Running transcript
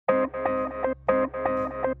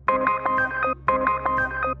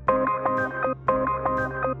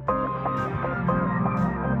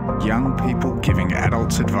young people giving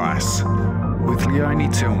adults advice with Leonie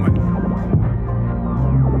Tillman.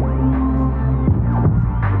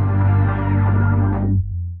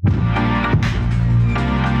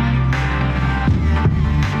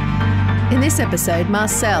 In this episode,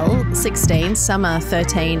 Marcelle, 16, Summer,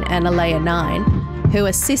 13, and Aleya, 9, who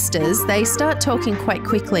are sisters, they start talking quite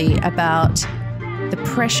quickly about the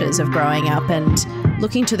pressures of growing up and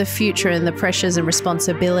looking to the future and the pressures and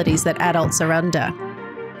responsibilities that adults are under.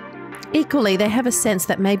 Equally, they have a sense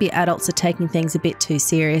that maybe adults are taking things a bit too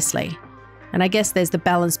seriously. And I guess there's the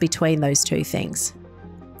balance between those two things.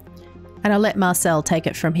 And I'll let Marcelle take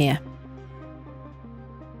it from here.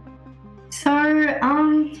 So,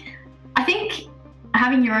 I think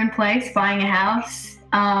having your own place, buying a house,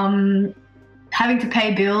 having to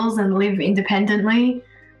pay bills and live independently,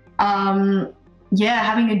 having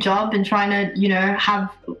a job and trying to,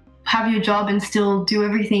 have your job and still do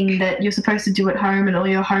everything that you're supposed to do at home and all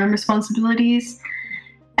your home responsibilities.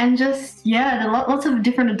 And just, there are lots of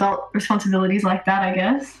different adult responsibilities like that, I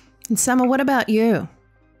guess. And Summer, what about you?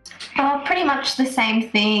 Pretty much the same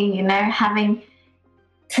thing, having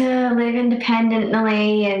to live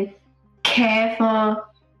independently and care for,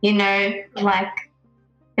 like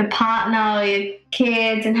your partner or your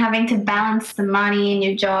kids, and having to balance the money in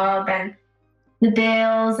your job and the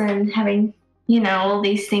bills and having, all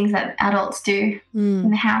these things that adults do in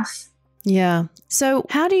the house. Yeah. So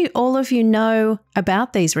how do all of you know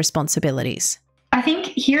about these responsibilities? I think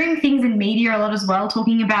hearing things in media a lot as well,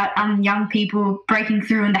 talking about young people breaking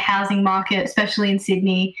through in the housing market, especially in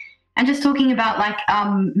Sydney, and just talking about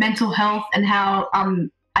mental health and how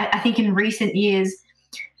I think in recent years,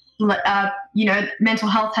 mental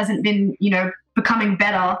health hasn't been, becoming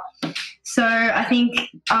better. So I think,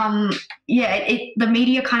 the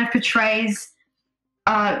media kind of portrays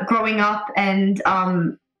growing up and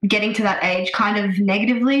getting to that age kind of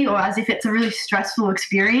negatively, or as if it's a really stressful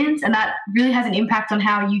experience. And that really has an impact on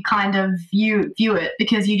how you kind of view it,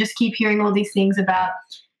 because you just keep hearing all these things about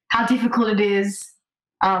how difficult it is,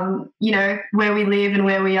 where we live and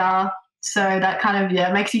where we are. So that kind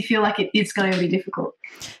of, makes you feel like it's going to be difficult.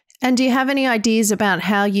 And do you have any ideas about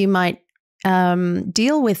how you might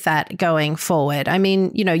deal with that going forward? I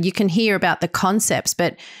mean, you can hear about the concepts,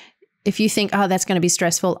 but if you think, oh, that's going to be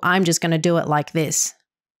stressful, I'm just going to do it like this.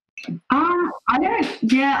 I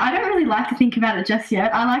don't really like to think about it just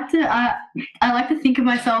yet. I like to think of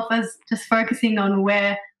myself as just focusing on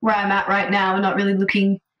where I'm at right now and not really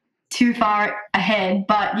looking too far ahead.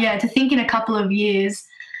 But to think in a couple of years,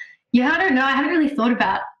 I don't know. I haven't really thought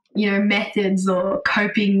about, methods or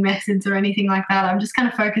coping methods or anything like that. I'm just kind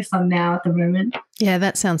of focused on now at the moment. Yeah,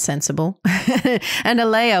 that sounds sensible. And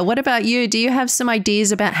Aleya, what about you? Do you have some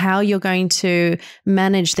ideas about how you're going to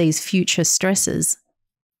manage these future stresses?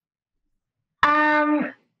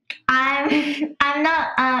 I'm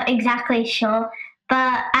not exactly sure,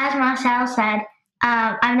 but as Marcelle said,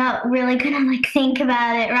 I'm not really gonna think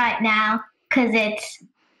about it right now because it's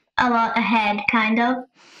a lot ahead, kind of.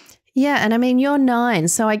 Yeah, and I mean, you're 9,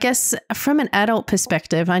 so I guess from an adult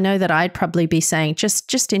perspective, I know that I'd probably be saying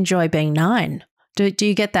just enjoy being 9. Do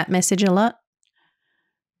you get that message a lot?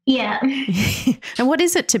 Yeah. And what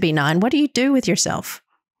is it to be 9? What do you do with yourself?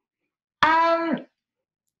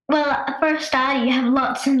 Well, for a start, you have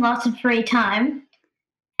lots and lots of free time,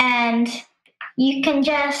 and you can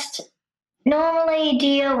just normally do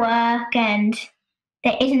your work, and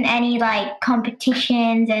there isn't any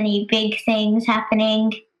competitions, any big things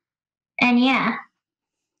happening. And yeah.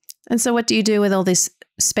 And so what do you do with all this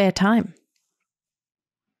spare time?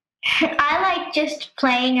 I like just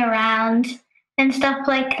playing around and stuff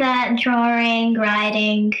like that, drawing,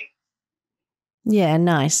 writing. Yeah,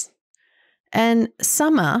 nice. And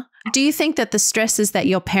Summer, do you think that the stresses that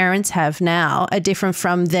your parents have now are different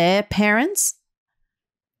from their parents?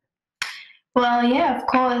 Well, yeah, of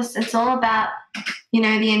course. It's all about,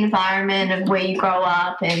 the environment of where you grow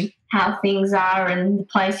up and how things are and the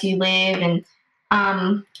place you live, and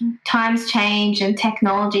times change and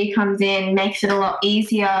technology comes in, makes it a lot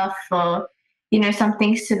easier for, some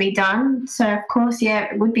things to be done. So, of course,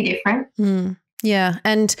 it would be different. Yeah,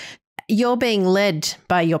 and you're being led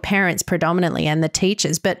by your parents predominantly and the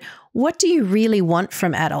teachers, but what do you really want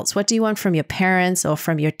from adults? What do you want from your parents or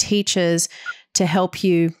from your teachers to help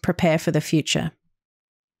you prepare for the future?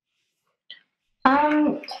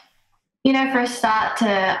 For a start,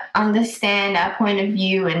 to understand our point of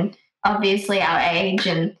view and obviously our age,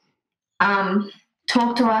 and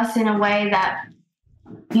talk to us in a way that,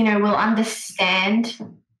 we'll understand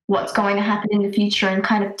what's going to happen in the future, and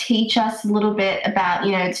kind of teach us a little bit about,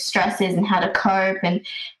 the stresses and how to cope, and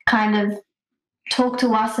kind of talk to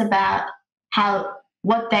us about how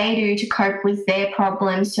what they do to cope with their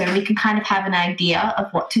problems so we can kind of have an idea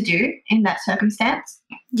of what to do in that circumstance.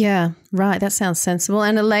 Yeah, right. That sounds sensible.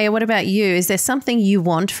 And Aleya, what about you? Is there something you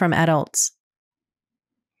want from adults?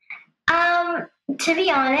 To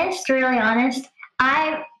be honest, really honest,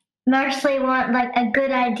 I mostly want like a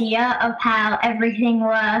good idea of how everything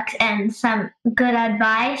works and some good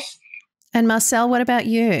advice. And Marcelle, what about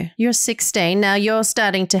you? You're 16. Now you're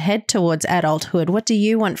starting to head towards adulthood. What do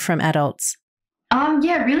you want from adults?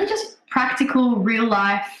 Yeah, really just practical, real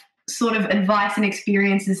life sort of advice and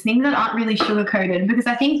experiences, things that aren't really sugar-coated. Because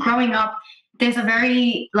I think growing up, there's a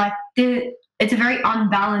very it's a very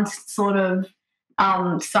unbalanced sort of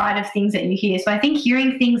side of things that you hear. So I think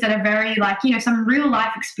hearing things that are very some real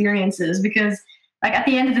life experiences, because like at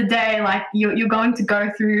the end of the day, like you're going to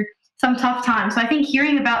go through some tough times. So I think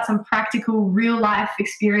hearing about some practical, real life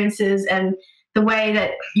experiences and the way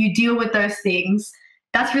that you deal with those things,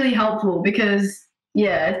 that's really helpful because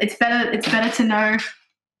it's better to know,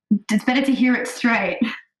 it's better to hear it straight.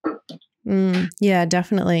 Yeah,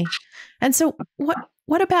 definitely. And so what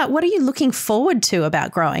are you looking forward to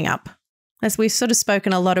about growing up? As we've sort of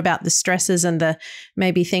spoken a lot about the stresses and the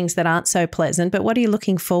maybe things that aren't so pleasant, but what are you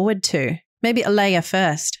looking forward to? Maybe Aleya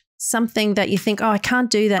first. Something that you think, I can't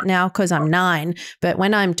do that now because I'm 9, but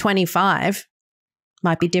when I'm 25,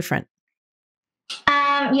 might be different.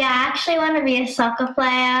 Yeah, I actually want to be a soccer player,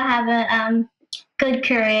 have a good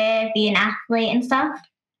career, be an athlete and stuff.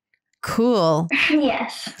 Cool.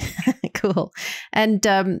 Yes. Cool. And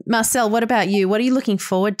Marcelle, what about you? What are you looking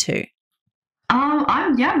forward to?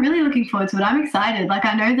 I'm really looking forward to it. I'm excited. Like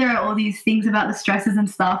I know there are all these things about the stresses and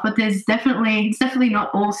stuff, but it's definitely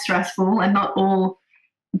not all stressful and not all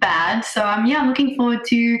bad. So I'm looking forward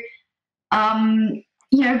to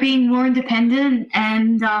being more independent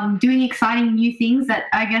and doing exciting new things that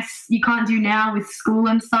I guess you can't do now with school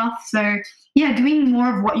and stuff. So doing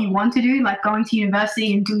more of what you want to do, like going to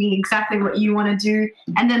university and doing exactly what you want to do,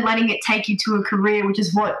 and then letting it take you to a career, which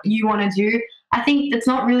is what you want to do. I think it's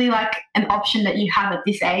not really like an option that you have at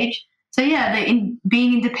this age. So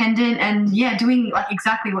being independent and doing like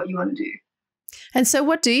exactly what you want to do. And so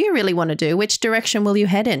what do you really want to do? Which direction will you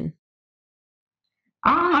head in?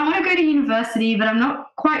 I want to go to university, but I'm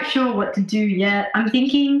not quite sure what to do yet. I'm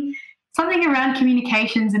thinking something around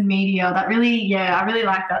communications and media. That really, I really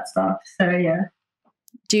like that stuff. So, yeah.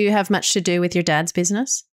 Do you have much to do with your dad's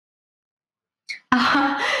business?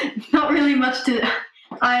 Not really much to...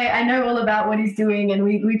 I know all about what he's doing and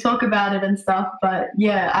we talk about it and stuff. But,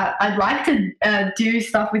 I'd like to do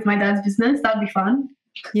stuff with my dad's business. That'd be fun.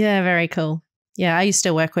 Yeah, very cool. Yeah, I used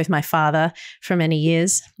to work with my father for many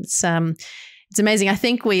years. It's amazing. I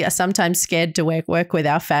think we are sometimes scared to work with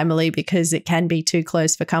our family because it can be too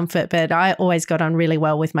close for comfort. But I always got on really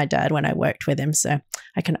well with my dad when I worked with him. So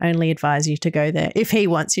I can only advise you to go there if he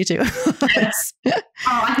wants you to.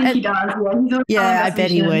 I think he does. Yeah, I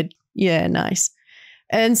bet he would. Yeah, nice.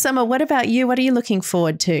 And Summer, what about you? What are you looking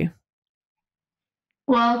forward to?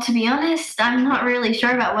 Well, to be honest, I'm not really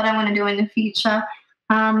sure about what I want to do in the future.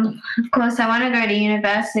 Of course, I want to go to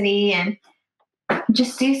university and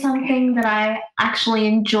just do something that I actually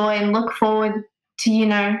enjoy and look forward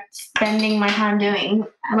to, spending my time doing.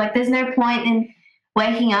 Like, there's no point in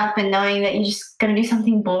waking up and knowing that you're just going to do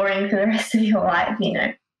something boring for the rest of your life,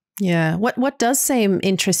 Yeah. What does seem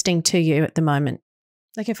interesting to you at the moment?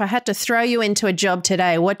 Like, if I had to throw you into a job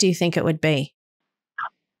today, what do you think it would be?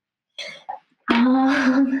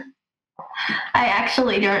 I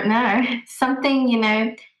actually don't know.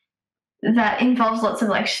 Something, that involves lots of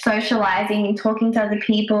like socializing and talking to other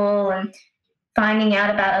people and finding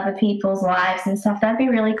out about other people's lives and stuff. That'd be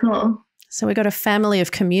really cool. So we got a family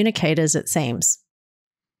of communicators, it seems.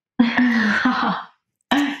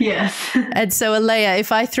 Yes. And so, Aleya,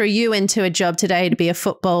 if I threw you into a job today to be a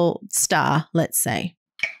football star, let's say.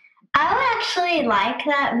 I would actually like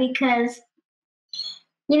that because,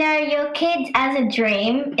 your kids as a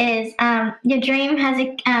dream is, your dream as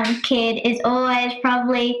a kid is always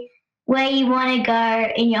probably where you want to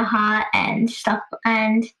go in your heart and stuff.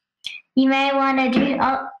 And you may want to do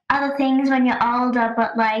other things when you're older,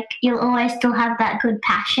 but like you'll always still have that good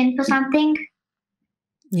passion for something.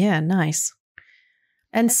 Yeah, nice.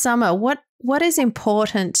 And Summer, what is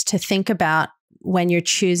important to think about when you're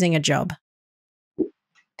choosing a job?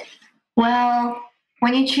 Well,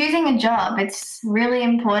 when you're choosing a job, it's really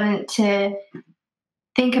important to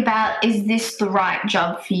think about, is this the right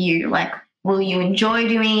job for you? Like, will you enjoy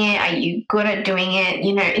doing it? Are you good at doing it?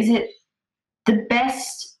 Is it the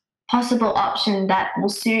best possible option that will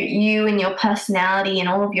suit you and your personality and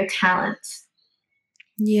all of your talents?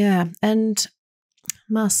 Yeah. And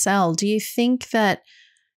Marcelle, do you think that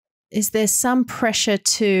is there some pressure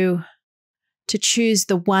to choose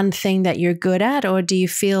the one thing that you're good at, or do you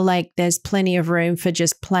feel like there's plenty of room for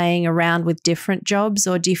just playing around with different jobs,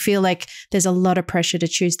 or do you feel like there's a lot of pressure to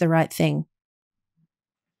choose the right thing?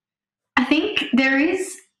 I think there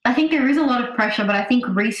is a lot of pressure, but I think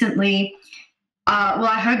recently,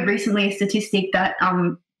 I heard recently a statistic that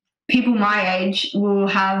people my age will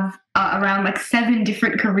have around like 7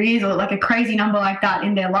 different careers, or like a crazy number like that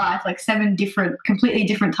in their life, like 7 completely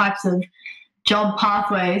different types of job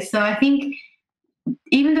pathways. So I think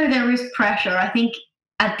even though there is pressure, I think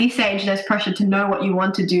at this age there's pressure to know what you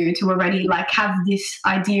want to do, to already like have this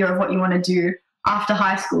idea of what you want to do after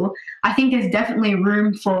high school. I think there's definitely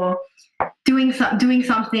room for doing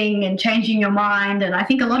something and changing your mind, and I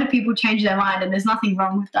think a lot of people change their mind, and there's nothing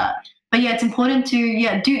wrong with that. But yeah, it's important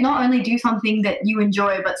to do not only do something that you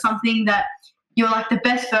enjoy, but something that you're like the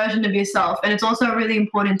best version of yourself. And it's also really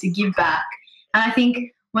important to give back. And I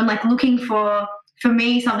think when like looking for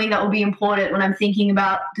me, something that will be important when I'm thinking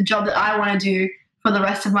about the job that I want to do for the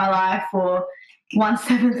rest of my life, or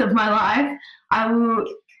 1/7 of my life, I will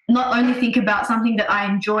not only think about something that I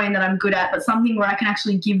enjoy and that I'm good at, but something where I can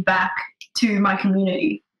actually give back to my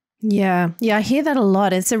community. Yeah. Yeah, I hear that a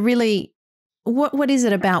lot. It's a really, what is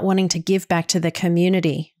it about wanting to give back to the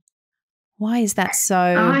community? Why is that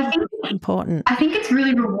so important? I think it's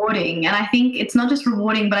really rewarding, and I think it's not just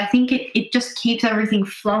rewarding, but I think it just keeps everything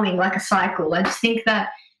flowing like a cycle. I just think that,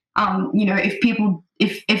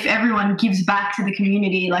 if everyone gives back to the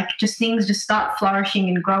community, like just things just start flourishing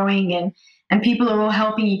and growing, and people are all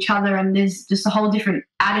helping each other, and there's just a whole different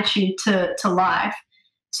attitude to life.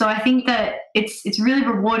 So I think that it's really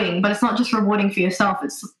rewarding, but it's not just rewarding for yourself.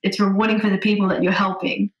 It's rewarding for the people that you're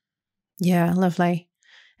helping. Yeah, lovely.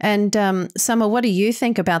 And Summer, what do you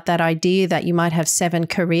think about that idea that you might have 7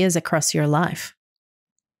 careers across your life?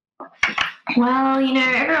 Well,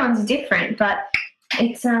 everyone's different, but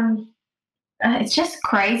it's just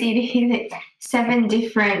crazy to hear that 7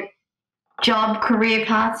 different job career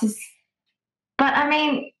paths is. But I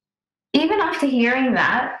mean, even after hearing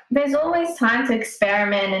that, there's always time to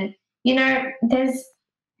experiment, and there's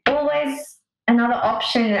always another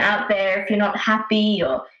option out there if you're not happy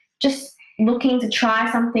or just looking to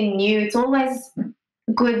try something new. It's always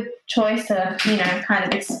a good choice to, kind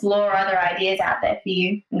of explore other ideas out there for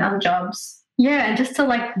you in other jobs. Yeah, and just to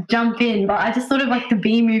like jump in, but I just thought of like the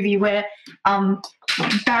B movie where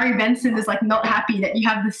Barry Benson is like not happy that you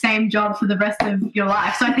have the same job for the rest of your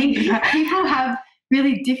life. So I think people have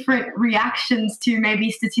really different reactions to maybe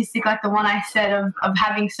a statistic like the one I said of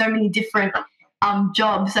having so many different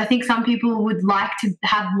jobs. I think some people would like to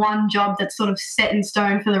have one job that's sort of set in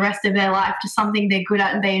stone for the rest of their life, just something they're good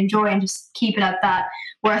at and they enjoy, and just keep it at that.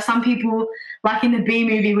 Whereas some people, like in the B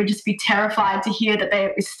movie, would just be terrified to hear that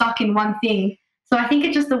they're stuck in one thing. So I think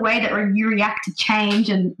it's just the way that you react to change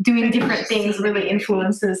and doing different things really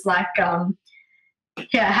influences like, how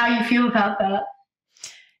you feel about that.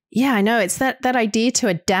 Yeah, I know. It's that idea to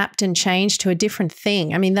adapt and change to a different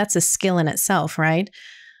thing. I mean, that's a skill in itself, right?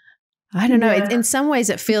 I don't know. Yeah. In some ways,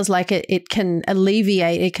 it feels like it can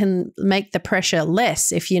alleviate, it can make the pressure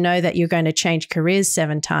less if you know that you're going to change careers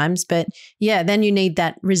 7 times. But yeah, then you need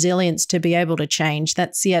that resilience to be able to change.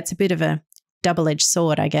 It's a bit of a double-edged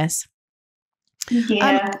sword, I guess.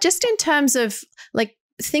 Yeah. Just in terms of like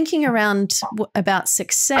thinking around about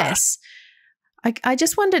success, I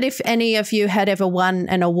just wondered if any of you had ever won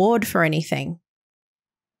an award for anything.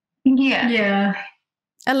 Yeah. Yeah.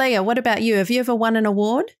 Aleya, what about you? Have you ever won an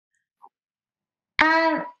award?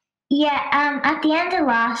 At the end of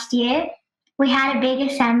last year, we had a big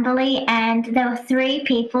assembly, and there were 3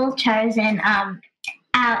 people chosen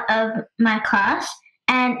out of my class,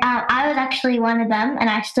 and I was actually one of them, and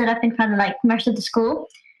I stood up in front of like most of the school,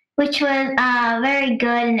 which was very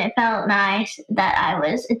good, and it felt nice that I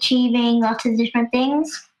was achieving lots of different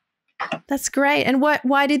things. That's great. And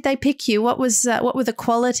why did they pick you? What were the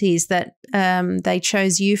qualities that they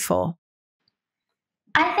chose you for?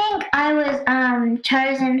 I think I was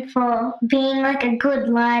chosen for being like a good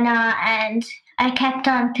learner, and I kept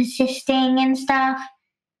on persisting and stuff,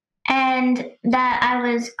 and that I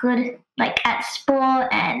was good like at sport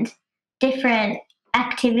and different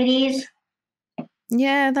activities.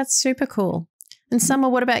 Yeah, that's super cool. And Summer,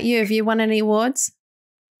 what about you? Have you won any awards?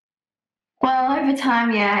 Well, over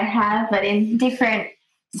time, yeah, I have, but in different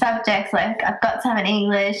subjects. Like I've got some in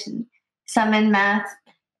English, some in math.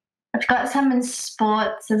 I've got some in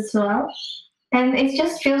sports as well. And it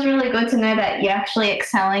just feels really good to know that you're actually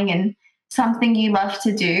excelling in something you love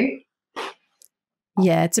to do.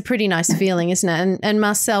 Yeah, it's a pretty nice feeling, isn't it? And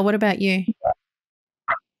Marcelle, what about you?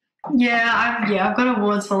 I've got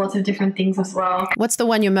awards for lots of different things as well. What's the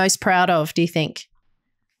one you're most proud of, do you think?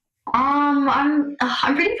 I'm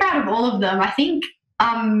pretty proud of all of them. I think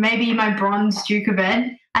maybe my bronze Duke of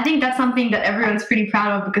Ed. I think that's something that everyone's pretty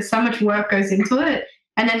proud of because so much work goes into it,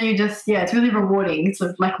 and then you just it's really rewarding. It's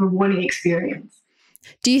a rewarding experience.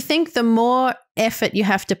 Do you think the more effort you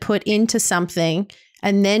have to put into something,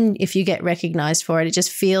 and then if you get recognized for it, it just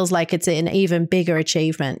feels like it's an even bigger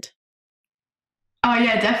achievement? Oh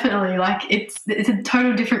yeah, definitely. Like it's a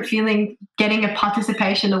total different feeling getting a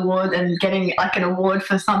participation award and getting like an award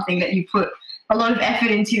for something that you put a lot of effort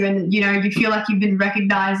into, and you feel like you've been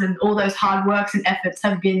recognized and all those hard works and efforts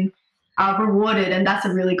have been rewarded, and that's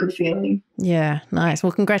a really good feeling. Yeah, nice.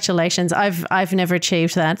 Well, congratulations. I've never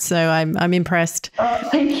achieved that, so I'm impressed. Oh,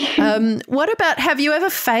 thank you. What about, have you ever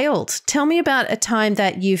failed? Tell me about a time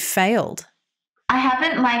that you failed. I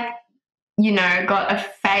haven't got a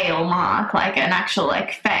fail mark, like an actual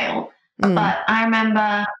fail. But I remember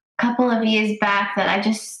a couple of years back that I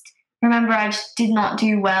just did not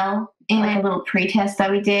do well in a little pretest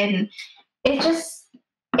that we did, and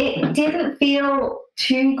it didn't feel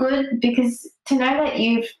too good because to know that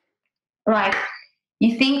you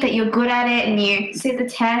think that you're good at it and you sit the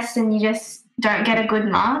test and you just don't get a good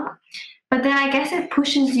mark, but then I guess it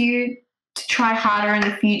pushes you to try harder in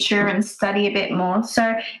the future and study a bit more.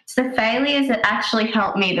 So it's the failures that actually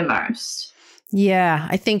help me the most. Yeah,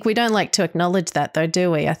 I think we don't like to acknowledge that though,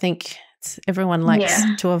 do we? I think everyone likes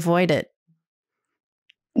to avoid it.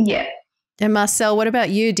 Yeah. And Marcelle, what about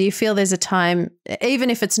you? Do you feel there's a time, even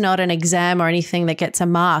if it's not an exam or anything that gets a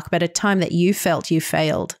mark, but a time that you felt you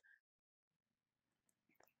failed?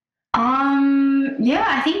 Yeah,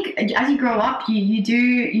 I think as you grow up, you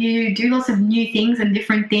do lots of new things and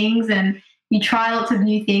different things, and you try lots of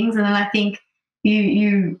new things, and then I think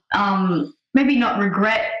you maybe not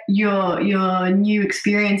regret your new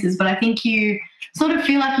experiences, but I think you sort of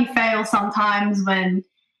feel like you fail sometimes when,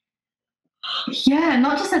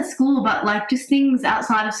 not just at school, but like just things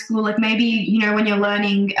outside of school, like maybe when you're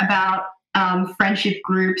learning about friendship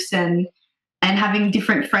groups and having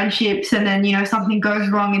different friendships, and then something goes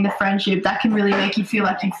wrong in the friendship, that can really make you feel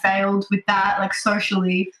like you failed with that, like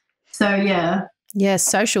socially. So yeah,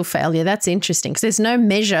 social failure, that's interesting because there's no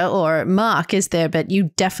measure or mark, is there? But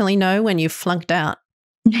you definitely know when you've flunked out.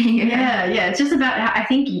 yeah it's just about I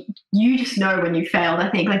think you just know when you failed. I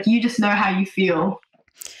think you just know how you feel.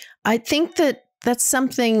 I think that's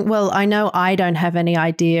something, well, I know I don't have any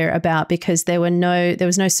idea about because there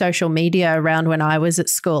was no social media around when I was at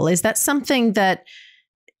school. Is that something that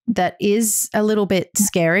is a little bit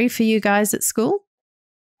scary for you guys at school?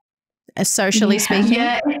 Socially speaking?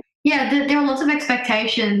 Yeah, there are lots of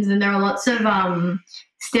expectations and there are lots of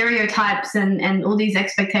stereotypes and all these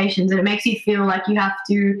expectations, and it makes you feel like you have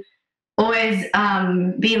to always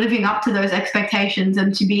be living up to those expectations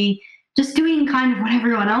and to be just doing kind of what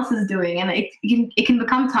everyone else is doing, and it can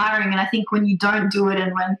become tiring. And I think when you don't do it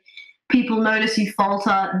and when people notice you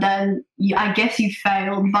falter, then I guess you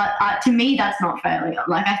failed. But to me, that's not failure.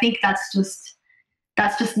 Like I think that's just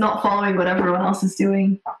not following what everyone else is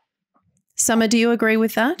doing. Summer, do you agree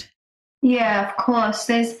with that? Yeah, of course.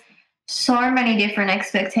 There's so many different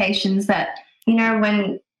expectations that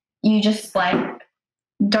when you just don't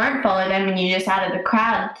follow them and you're just out of the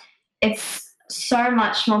crowd, it's so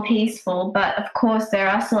much more peaceful. But of course there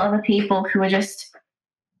are still other people who are just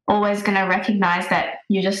always going to recognize that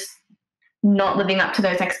you're just not living up to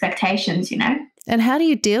those expectations. And how do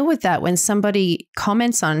you deal with that when somebody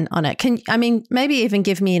comments on it? Maybe even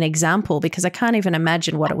give me an example, because I can't even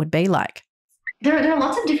imagine what it would be like. There are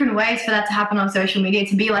lots of different ways for that to happen on social media,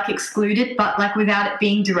 to be excluded, but without it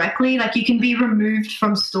being directly. You can be removed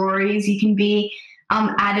from stories, you can be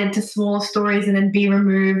added to small stories and then be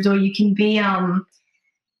removed, or you can be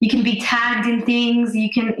tagged in things. You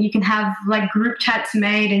can have group chats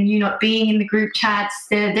made and you not being in the group chats.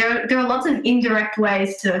 There are lots of indirect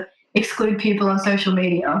ways to exclude people on social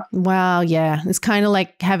media. Wow, yeah. It's kind of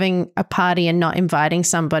like having a party and not inviting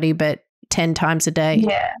somebody, but 10 times a day.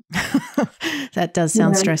 Yeah. That does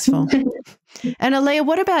sound stressful. And Aleya,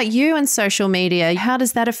 what about you and social media? How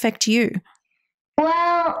does that affect you?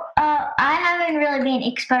 Well, I haven't really been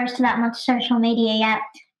exposed to that much social media yet,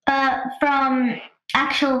 but from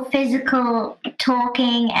actual physical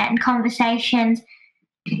talking and conversations,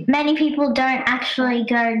 many people don't actually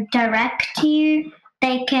go direct to you.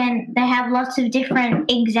 They have lots of different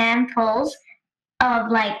examples of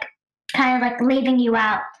kind of leaving you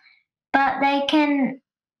out, but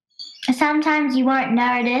sometimes you won't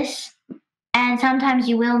notice, and sometimes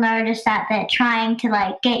you will notice that they're trying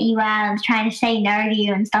to get you out and trying to say no to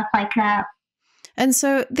you and stuff like that. And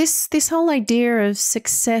so this whole idea of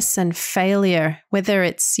success and failure, whether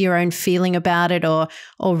it's your own feeling about it or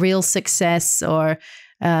real success or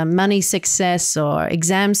money success or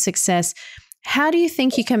exam success, how do you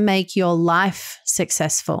think you can make your life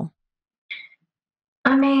successful?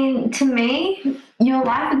 I mean, to me, your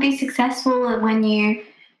life would be successful when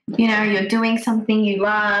you're doing something you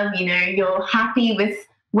love, you're happy with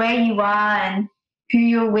where you are and who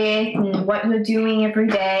you're with and what you're doing every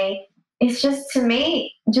day. It's just, to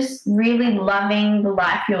me, just really loving the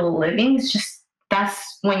life you're living.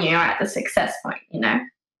 That's when you're at the success point.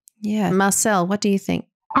 Yeah. Marcelle, what do you think?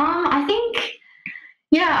 I think,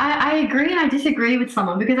 yeah, I agree and I disagree with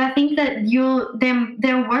someone because I think that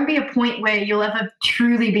there won't be a point where you'll ever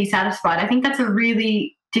truly be satisfied. I think that's a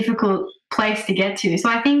really difficult place to get to. So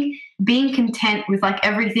I think being content with like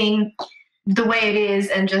everything the way it is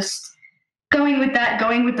and just going with that,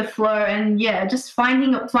 going with the flow, and yeah, just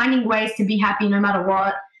finding ways to be happy no matter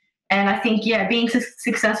what. And I think, yeah, being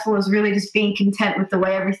successful is really just being content with the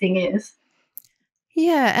way everything is.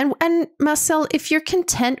 Yeah. And Marcelle, if you're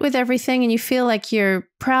content with everything and you feel like you're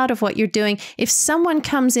proud of what you're doing, if someone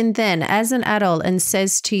comes in then as an adult and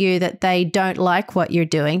says to you that they don't like what you're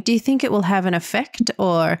doing, do you think it will have an effect,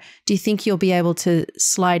 or do you think you'll be able to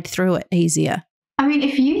slide through it easier? I mean,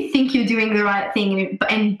 if you think you're doing the right thing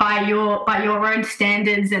and by your own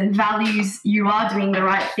standards and values, you are doing the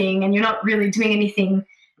right thing and you're not really doing anything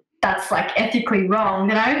that's like ethically wrong,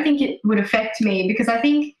 then I don't think it would affect me, because I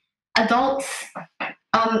think adults,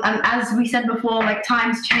 as we said before, like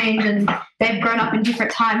times change and they've grown up in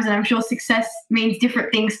different times, and I'm sure success means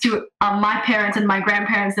different things to my parents and my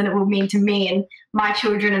grandparents than it will mean to me and my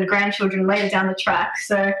children and grandchildren later down the track.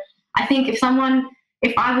 So I think if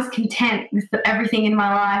I was content with everything in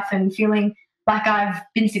my life and feeling like I've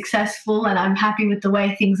been successful and I'm happy with the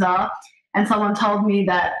way things are, and someone told me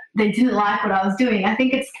that they didn't like what I was doing, I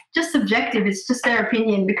think it's just subjective. It's just their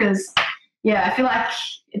opinion, because yeah, I feel like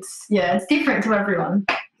it's different to everyone.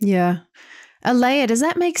 Yeah. Aleya, does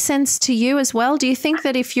that make sense to you as well? Do you think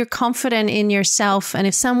that if you're confident in yourself and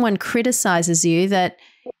if someone criticizes you, that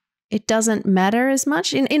it doesn't matter as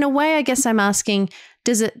much? In a way, I guess I'm asking,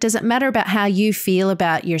 does it matter about how you feel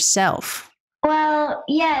about yourself? Well,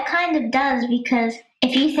 yeah, it kind of does, because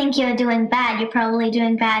if you think you're doing bad, you're probably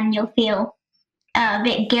doing bad and you'll feel a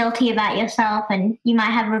bit guilty about yourself and you might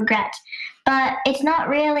have regrets. But it's not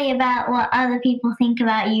really about what other people think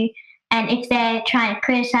about you and if they're trying to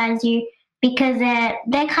criticize you, because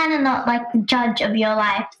they're kind of not like the judge of your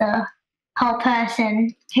life, the whole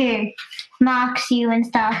person who marks you and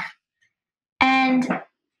stuff. And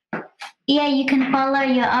yeah, you can follow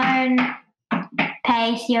your own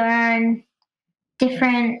pace, your own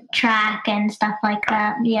different track and stuff like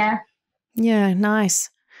that. Yeah. Yeah, nice.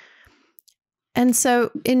 And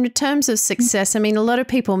so in terms of success, I mean, a lot of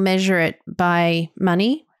people measure it by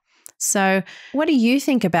money. So what do you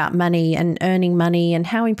think about money and earning money, and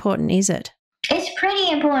how important is it? It's pretty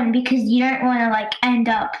important, because you don't want to like end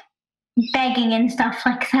up begging and stuff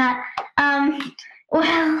like that.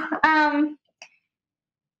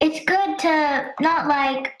 It's good to not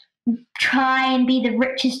like try and be the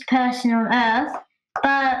richest person on earth,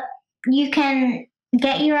 but you can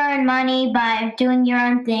get your own money by doing your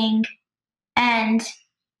own thing, and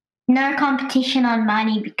no competition on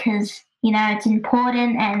money, because it's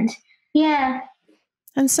important. And yeah.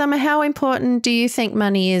 And Summer, how important do you think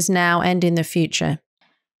money is now and in the future?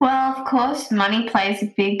 Well, of course, money plays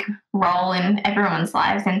a big role in everyone's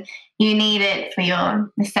lives, and you need it for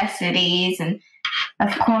your necessities and,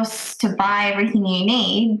 of course, to buy everything you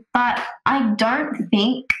need. But I don't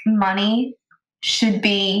think money should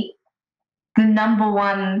be the number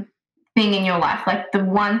one thing in your life, like the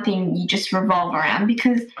one thing you just revolve around.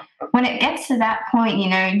 Because when it gets to that point,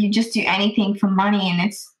 you just do anything for money,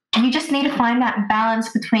 and you just need to find that balance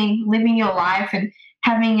between living your life and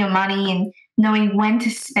having your money and knowing when to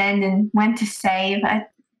spend and when to save,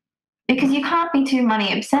 because you can't be too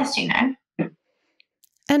money obsessed. And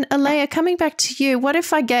Aleya, coming back to you, what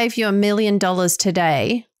if I gave you $1 million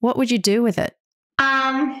today? What would you do with it?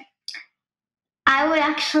 I would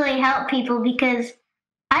actually help people, because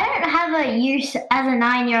I don't have a use as a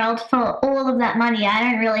 9-year-old for all of that money. I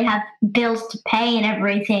don't really have bills to pay and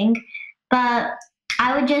everything, but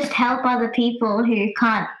I would just help other people who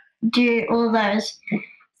can't do all those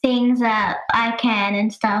things that I can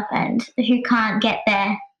and stuff, and who can't get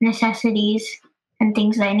their necessities and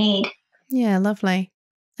things they need. Yeah, lovely.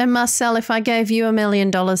 And Marcelle, if I gave you $1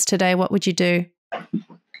 million today, what would you do?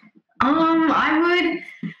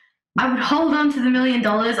 I would hold on to the $1 million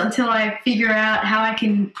until I figure out how I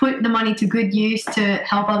can put the money to good use to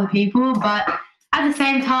help other people. But at the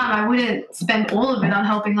same time, I wouldn't spend all of it on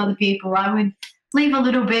helping other people. I would leave a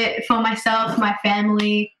little bit for myself, my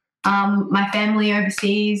family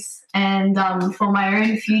overseas, and for my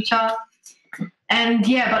own future. And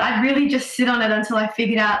yeah, but I'd really just sit on it until I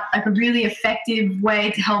figured out like a really effective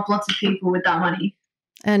way to help lots of people with that money.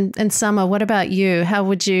 And Summer, what about you? How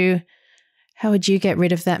would you get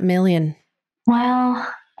rid of that million? Well,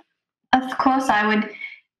 of course, I would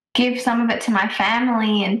give some of it to my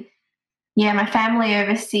family and, my family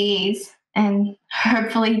overseas, and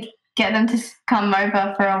hopefully get them to come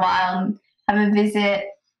over for a while and have a visit.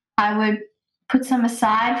 I would put some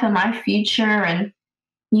aside for my future and,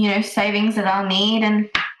 savings that I'll need, and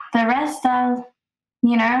the rest I'll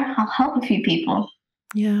help a few people.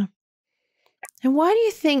 Yeah. And why do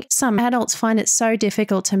you think some adults find it so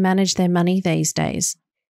difficult to manage their money these days?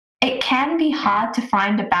 It can be hard to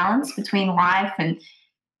find a balance between life and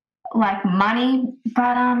like money,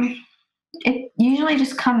 but it usually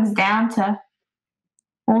just comes down to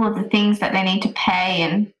all of the things that they need to pay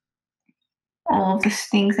and all of the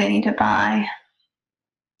things they need to buy.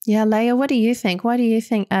 Yeah, Leah, what do you think? Why do you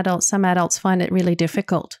think some adults find it really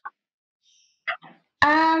difficult?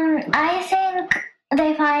 I think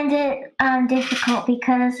they find it difficult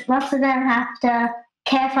because lots of them have to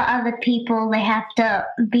care for other people. They have to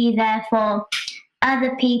be there for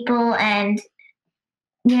other people and,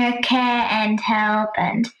 care and help,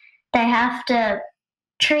 and they have to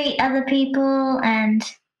treat other people, and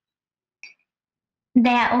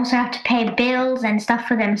they also have to pay bills and stuff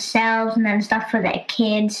for themselves and then stuff for their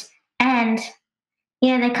kids. And,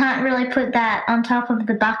 they can't really put that on top of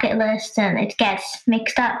the bucket list, and it gets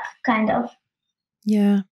mixed up, kind of.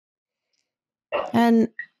 Yeah. And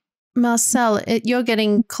Marcelle, you're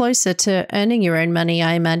getting closer to earning your own money,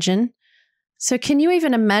 I imagine. So can you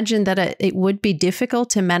even imagine that it would be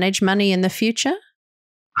difficult to manage money in the future?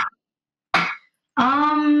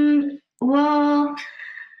 Well,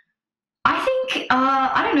 I think,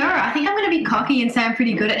 I don't know. I think I'm going to be cocky and say I'm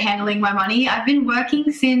pretty good at handling my money. I've been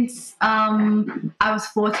working since I was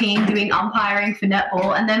 14 doing umpiring for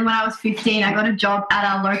netball. And then when I was 15, I got a job at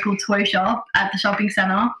our local toy shop at the shopping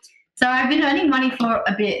centre. So I've been earning money for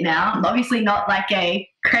a bit now. Obviously not like a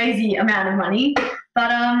crazy amount of money,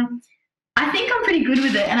 but I think I'm pretty good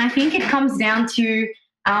with it. And I think it comes down to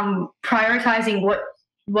prioritizing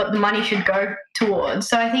what the money should go towards.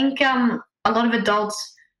 So I think a lot of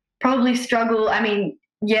adults probably struggle. I mean,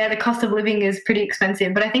 yeah, the cost of living is pretty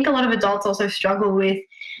expensive, but I think a lot of adults also struggle with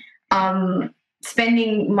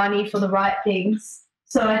spending money for the right things.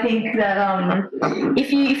 So I think that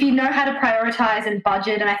if you know how to prioritize and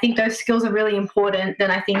budget, and I think those skills are really important,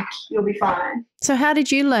 then I think you'll be fine. So how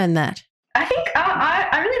did you learn that? I think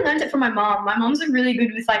I really learned it from my mom. My mom's really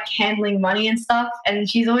good with like handling money and stuff, and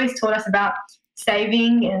she's always taught us about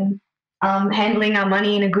saving and handling our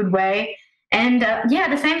money in a good way. And at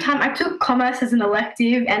the same time, I took commerce as an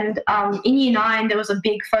elective, and in Year 9 there was a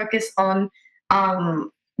big focus on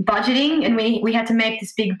budgeting, and we had to make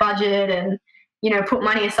this big budget and put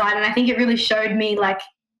money aside. And I think it really showed me like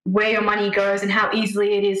where your money goes and how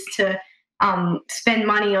easily it is to spend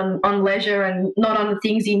money on leisure and not on the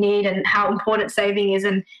things you need, and how important saving is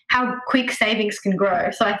and how quick savings can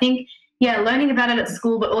grow. So I think, learning about it at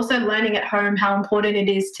school, but also learning at home how important it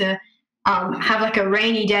is to have like a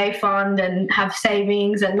rainy day fund and have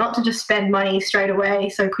savings, and not to just spend money straight away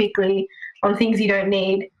so quickly on things you don't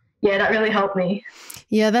need. Yeah, that really helped me.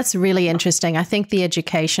 Yeah, that's really interesting. I think the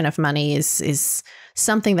education of money is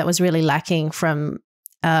something that was really lacking from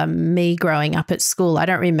me growing up at school. I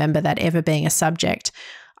don't remember that ever being a subject.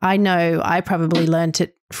 I know I probably learned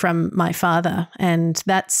it from my father, and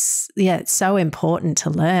it's so important to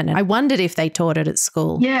learn. I wondered if they taught it at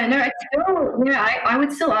school. Yeah, no, it's still, I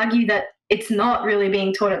would still argue that it's not really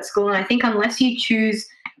being taught at school. And I think unless you choose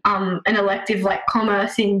an elective like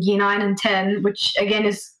commerce in Year 9 and 10, which again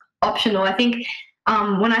is optional, I think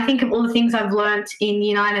when I think of all the things I've learned in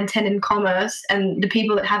Year 9 and 10 in commerce and the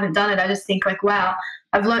people that haven't done it, I just think like, wow,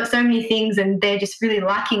 I've learned so many things, and they're just really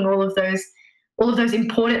lacking all of those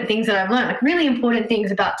important things that I've learned, like really important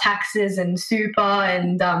things about taxes and super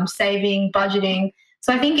and saving, budgeting.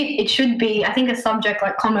 So I think it should be, I think a subject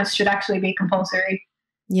like commerce should actually be compulsory.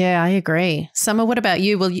 Yeah, I agree. Summer, what about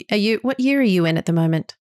you? What year are you in at the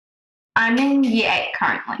moment? I'm in Year 8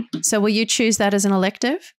 currently. So will you choose that as an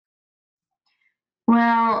elective?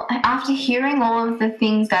 Well, after hearing all of the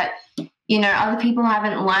things that, other people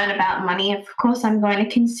haven't learned about money, of course I'm going to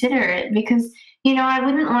consider it, because, I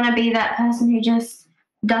wouldn't want to be that person who just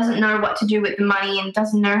doesn't know what to do with the money and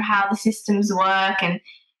doesn't know how the systems work. And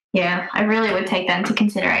I really would take that into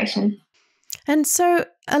consideration. And so,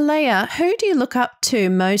 Aleya, who do you look up to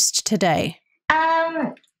most today?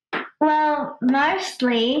 Well,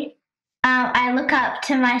 mostly I look up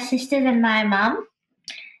to my sisters and my mum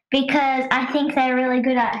because I think they're really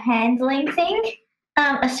good at handling things.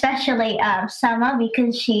 Especially Summer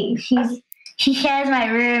because she shares my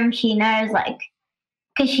room. She knows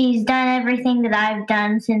because she's done everything that I've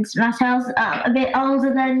done since Marcelle's a bit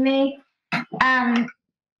older than me.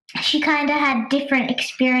 She kind of had different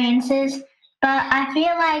experiences, but I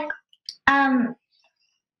feel like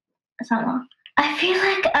Summer. I feel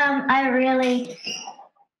like I really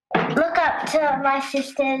look up to my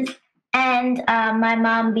sisters and my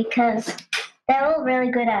mum because they're all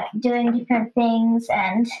really good at doing different things,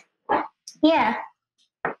 and yeah.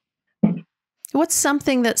 What's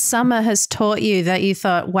something that Summer has taught you that you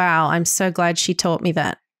thought, wow, I'm so glad she taught me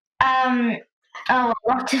that?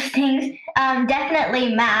 Lots of things.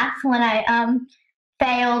 Definitely math. When I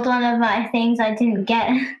failed one of my things, I didn't get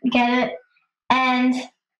it, and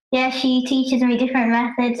yeah, she teaches me different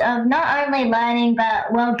methods of not only learning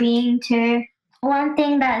but well-being too. One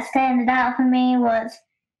thing that stands out for me was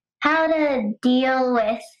how to deal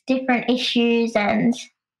with different issues, and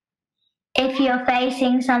if you're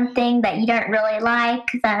facing something that you don't really like,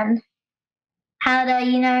 then how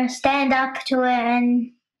to, stand up to it,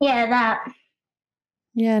 and yeah, that.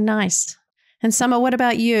 Yeah, nice. And Summer, what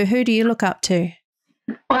about you? Who do you look up to?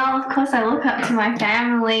 Well, of course, I look up to my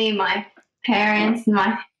family, my parents, and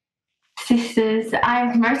my sisters.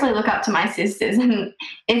 I mostly look up to my sisters, and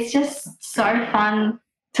it's just so fun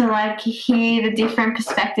to hear the different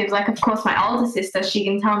perspectives. Of course, my older sister, she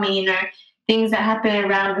can tell me, things that happen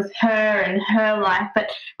around with her and her life. But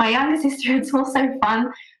my younger sister, it's also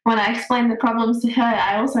fun when I explain the problems to her.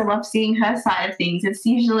 I also love seeing her side of things. It's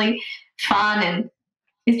usually fun and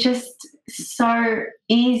it's just so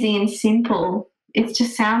easy and simple. It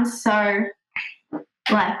just sounds so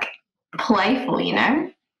playful,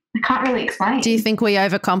 I can't really explain. Do you think we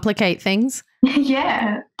overcomplicate things?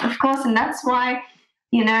 Yeah, of course. And that's why,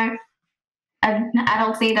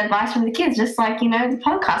 adults need advice from the kids, just the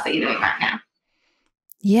podcast that you're doing right now.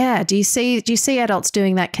 Yeah. Do you see adults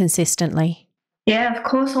doing that consistently? Yeah, of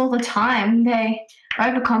course, all the time. They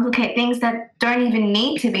overcomplicate things that don't even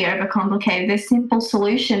need to be overcomplicated. There's simple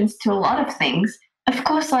solutions to a lot of things. Of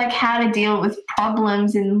course, how to deal with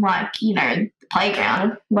problems in the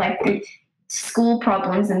playground, the school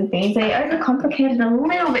problems and things. They overcomplicate it a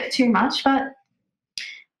little bit too much, but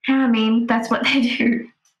I mean, that's what they do.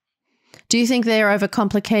 Do you think they're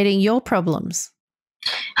overcomplicating your problems?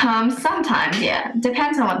 Sometimes, yeah.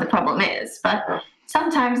 Depends on what the problem is, but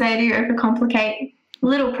sometimes they do overcomplicate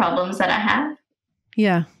little problems that I have.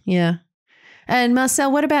 Yeah, yeah. And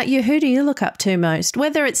Marcelle, what about you? Who do you look up to most?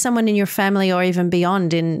 Whether it's someone in your family or even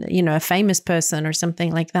beyond, in a famous person or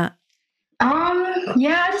something like that.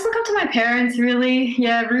 Yeah, I just look up to my parents, really.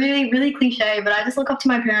 Yeah, really, really cliche, but I just look up to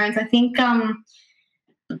my parents. I think going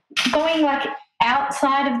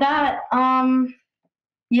outside of that,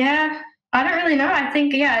 yeah, I don't really know. I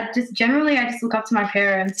think, just generally I just look up to my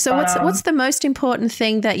parents. So what's the most important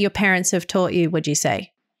thing that your parents have taught you, would you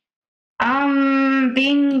say?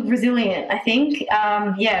 Being resilient, I think.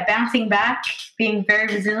 Bouncing back, being very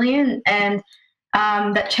resilient, and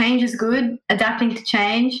that change is good, adapting to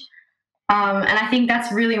change. And I think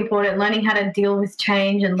that's really important, learning how to deal with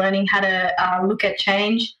change and learning how to look at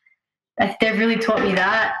change. They've really taught me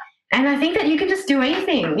that. And I think that you can just do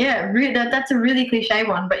anything. Yeah, that's a really cliche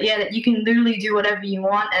one. But, yeah, that you can literally do whatever you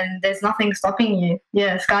want and there's nothing stopping you.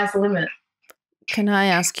 Yeah, sky's the limit. Can I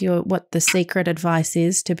ask you what the secret advice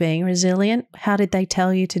is to being resilient? How did they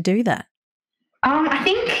tell you to do that? I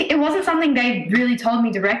think it wasn't something they really told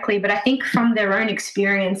me directly, but I think from their own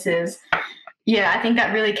experiences. Yeah, I think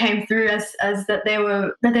that really came through as that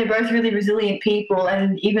they're both really resilient people,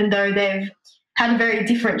 and even though they've had a very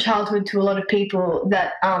different childhood to a lot of people,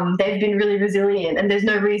 that they've been really resilient, and there's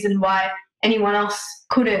no reason why anyone else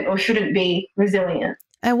couldn't or shouldn't be resilient.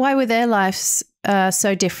 And why were their lives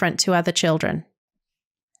so different to other children?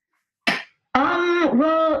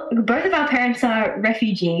 Well, both of our parents are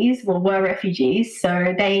refugees, were refugees,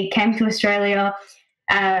 so they came to Australia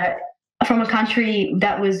from a country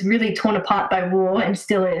that was really torn apart by war and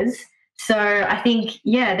still is. So I think,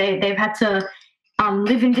 they've had to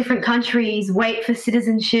live in different countries, wait for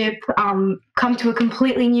citizenship, come to a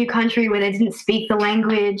completely new country where they didn't speak the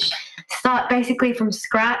language, start basically from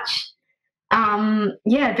scratch.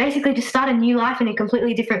 Basically just start a new life in a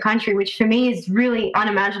completely different country, which for me is really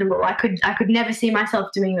unimaginable. I could never see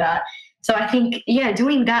myself doing that. So I think,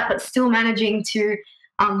 doing that, but still managing to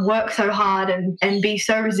work so hard and be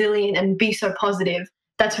so resilient and be so positive,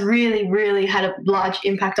 that's really, really had a large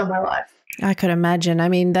impact on my life. I could imagine. I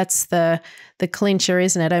mean, that's the clincher,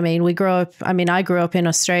 isn't it? I mean, I grew up in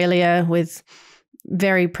Australia with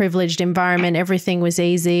very privileged environment. Everything was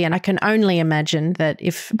easy. And I can only imagine that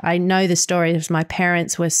if I know the stories, my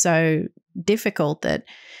parents were so difficult that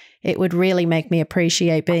it would really make me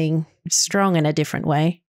appreciate being strong in a different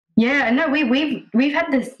way. Yeah, no, we've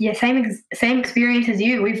had this same experience as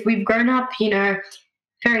you. We've grown up,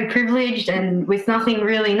 very privileged and with nothing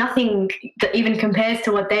that even compares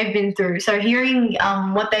to what they've been through. So hearing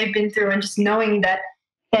what they've been through and just knowing that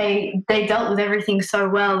they dealt with everything so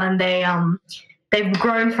well, and they've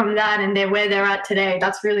grown from that and they're where they're at today.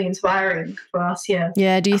 That's really inspiring for us. Yeah.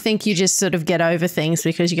 Yeah. Do you think you just sort of get over things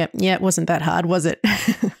because you go, yeah, it wasn't that hard, was it?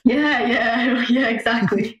 Yeah,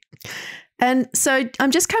 exactly. And so I'm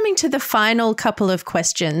just coming to the final couple of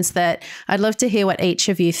questions that I'd love to hear what each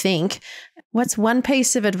of you think. What's one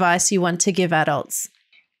piece of advice you want to give adults?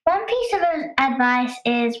 One piece of advice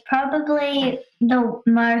is probably the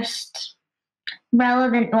most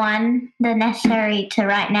relevant one, the necessary to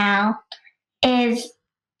right now, is,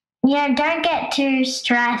 don't get too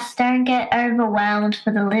stressed, don't get overwhelmed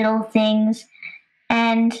for the little things,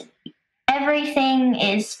 and everything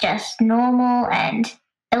is just normal and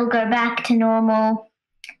it'll go back to normal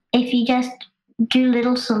if you just do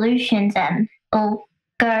little solutions, and it'll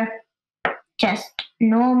go just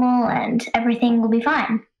normal and everything will be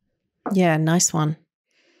fine. Yeah, nice one.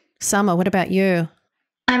 Summer, what about you?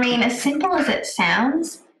 I mean, as simple as it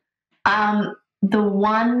sounds, the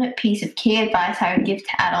one piece of key advice I would give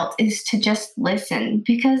to adults is to just listen,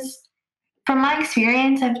 because from my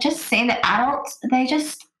experience, I've just seen that adults,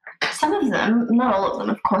 some of them, not all of them,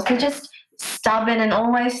 of course, they're just stubborn and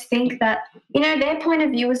always think that, their point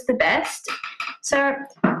of view is the best. So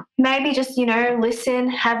maybe just, listen,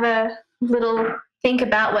 have a little think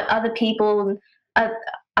about what other people,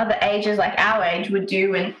 other ages like our age would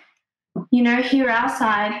do, and, hear our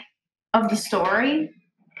side of the story.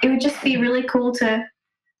 It would just be really cool to,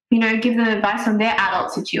 give them advice on their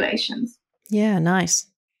adult situations. Yeah, nice.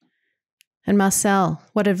 And Marcelle,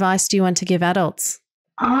 what advice do you want to give adults?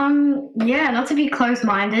 Not to be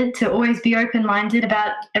closed-minded, to always be open-minded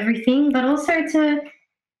about everything, but also that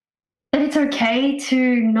it's okay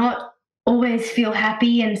to not always feel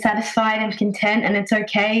happy and satisfied and content, and it's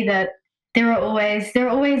okay that there are always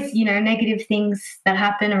negative things that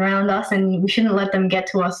happen around us, and we shouldn't let them get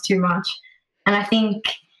to us too much. And I think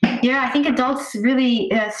adults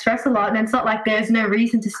really stress a lot, and it's not like there's no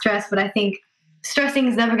reason to stress, but I think stressing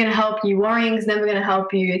is never going to help you. Worrying is never going to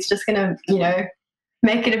help you. It's just going to,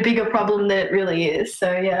 make it a bigger problem than it really is.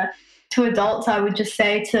 So, yeah, to adults, I would just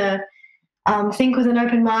say to think with an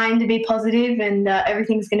open mind, to be positive, and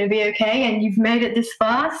everything's going to be okay. And you've made it this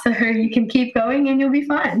far, so you can keep going and you'll be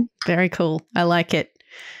fine. Very cool. I like it.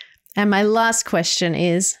 And my last question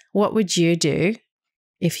is, what would you do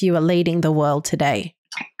if you were leading the world today?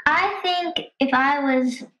 I think if I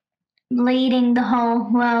was leading the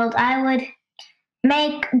whole world, I would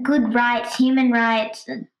make good rights, human rights,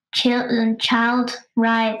 child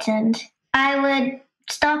rights, and I would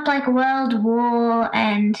stop world war,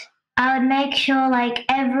 and I would make sure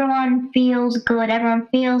everyone feels good, everyone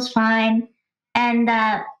feels fine, and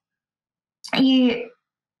that you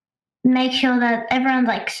make sure that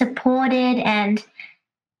everyone's supported and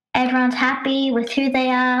everyone's happy with who they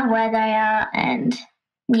are, where they are, and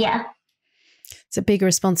yeah. It's a big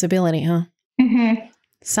responsibility, huh? Mm-hmm.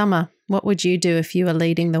 Summer, what would you do if you were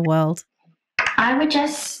leading the world? I would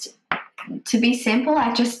to be simple,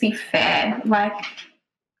 I'd just be fair.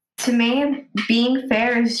 To me, being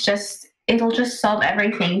fair is it'll just solve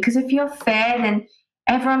everything. Because if you're fair, then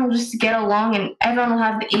everyone will just get along and everyone will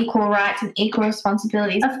have the equal rights and equal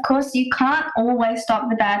responsibilities. Of course, you can't always stop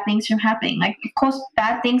the bad things from happening. Of course,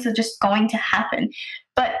 bad things are just going to happen.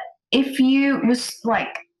 But if you was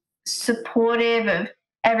supportive of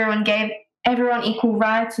everyone, gave everyone equal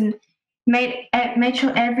rights and made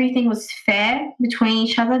sure everything was fair between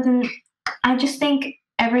each other, then I just think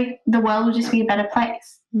the world would just be a better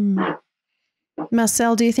place.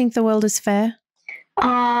 Marcelle, do you think the world is fair?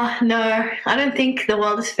 No, I don't think the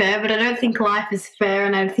world is fair, but I don't think life is fair,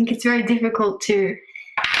 and I think it's very difficult to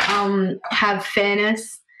have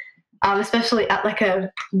fairness, especially at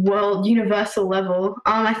a world universal level.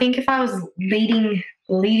 I think if I was leading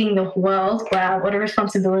the world, wow, what a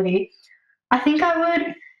responsibility! I think I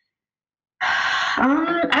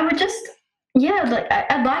would just,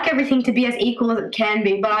 I'd like everything to be as equal as it can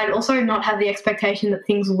be, but I'd also not have the expectation that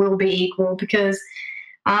things will be equal, because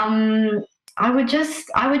I would just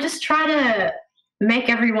try to make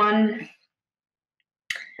everyone,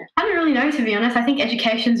 I don't really know, to be honest. I think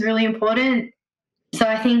education is really important. So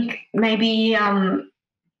I think maybe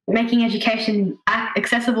making education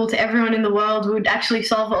accessible to everyone in the world would actually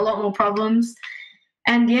solve a lot more problems.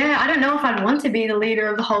 And yeah, I don't know if I'd want to be the leader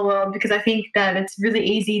of the whole world, because I think that it's really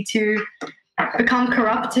easy to become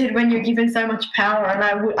corrupted when you're given so much power.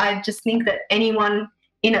 And I just think that anyone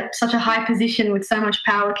in such a high position with so much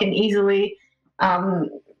power can easily,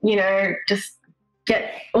 just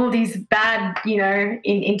get all these bad,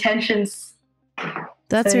 intentions.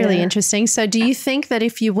 That's really interesting. So do you think that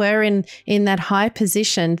if you were in that high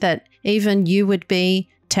position that even you would be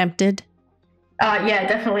tempted? Yeah,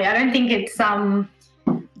 definitely. I don't think it's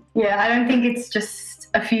just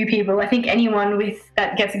a few people. I think anyone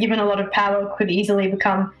that gets given a lot of power could easily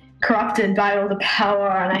become corrupted by all the power.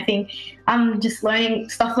 And I think I'm just learning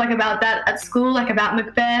stuff about that at school, about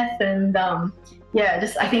Macbeth. And I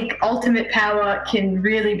think ultimate power can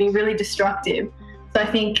really be really destructive. So I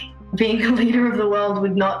think being a leader of the world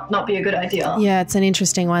would not be a good idea. Yeah, it's an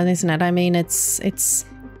interesting one, isn't it? I mean, it's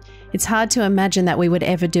hard to imagine that we would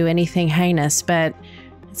ever do anything heinous, but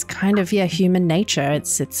it's kind of, human nature.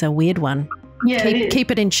 It's a weird one. Yeah,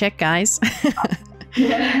 keep it in check, guys.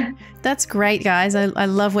 Yeah. That's great, guys. I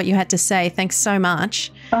love what you had to say. Thanks so much.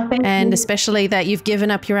 Oh, thank you. Especially that you've given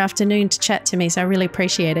up your afternoon to chat to me, so I really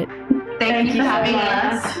appreciate it. Thank you for having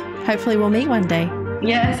us. Hopefully we'll meet one day.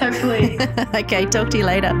 Yes, hopefully. Okay, talk to you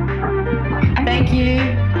later. Thank you.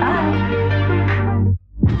 Bye.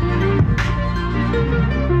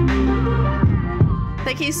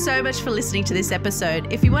 Thank you so much for listening to this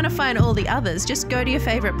episode. If you want to find all the others, just go to your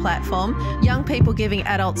favourite platform, Young People Giving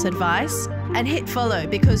Adults Advice, and hit follow,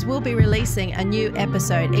 because we'll be releasing a new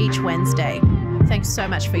episode each Wednesday. Thanks so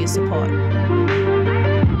much for your support.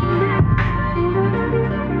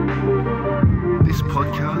 This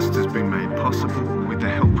podcast has been made possible with the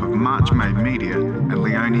help of March Made Media and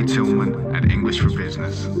Leonie Tillman at English for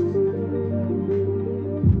Business.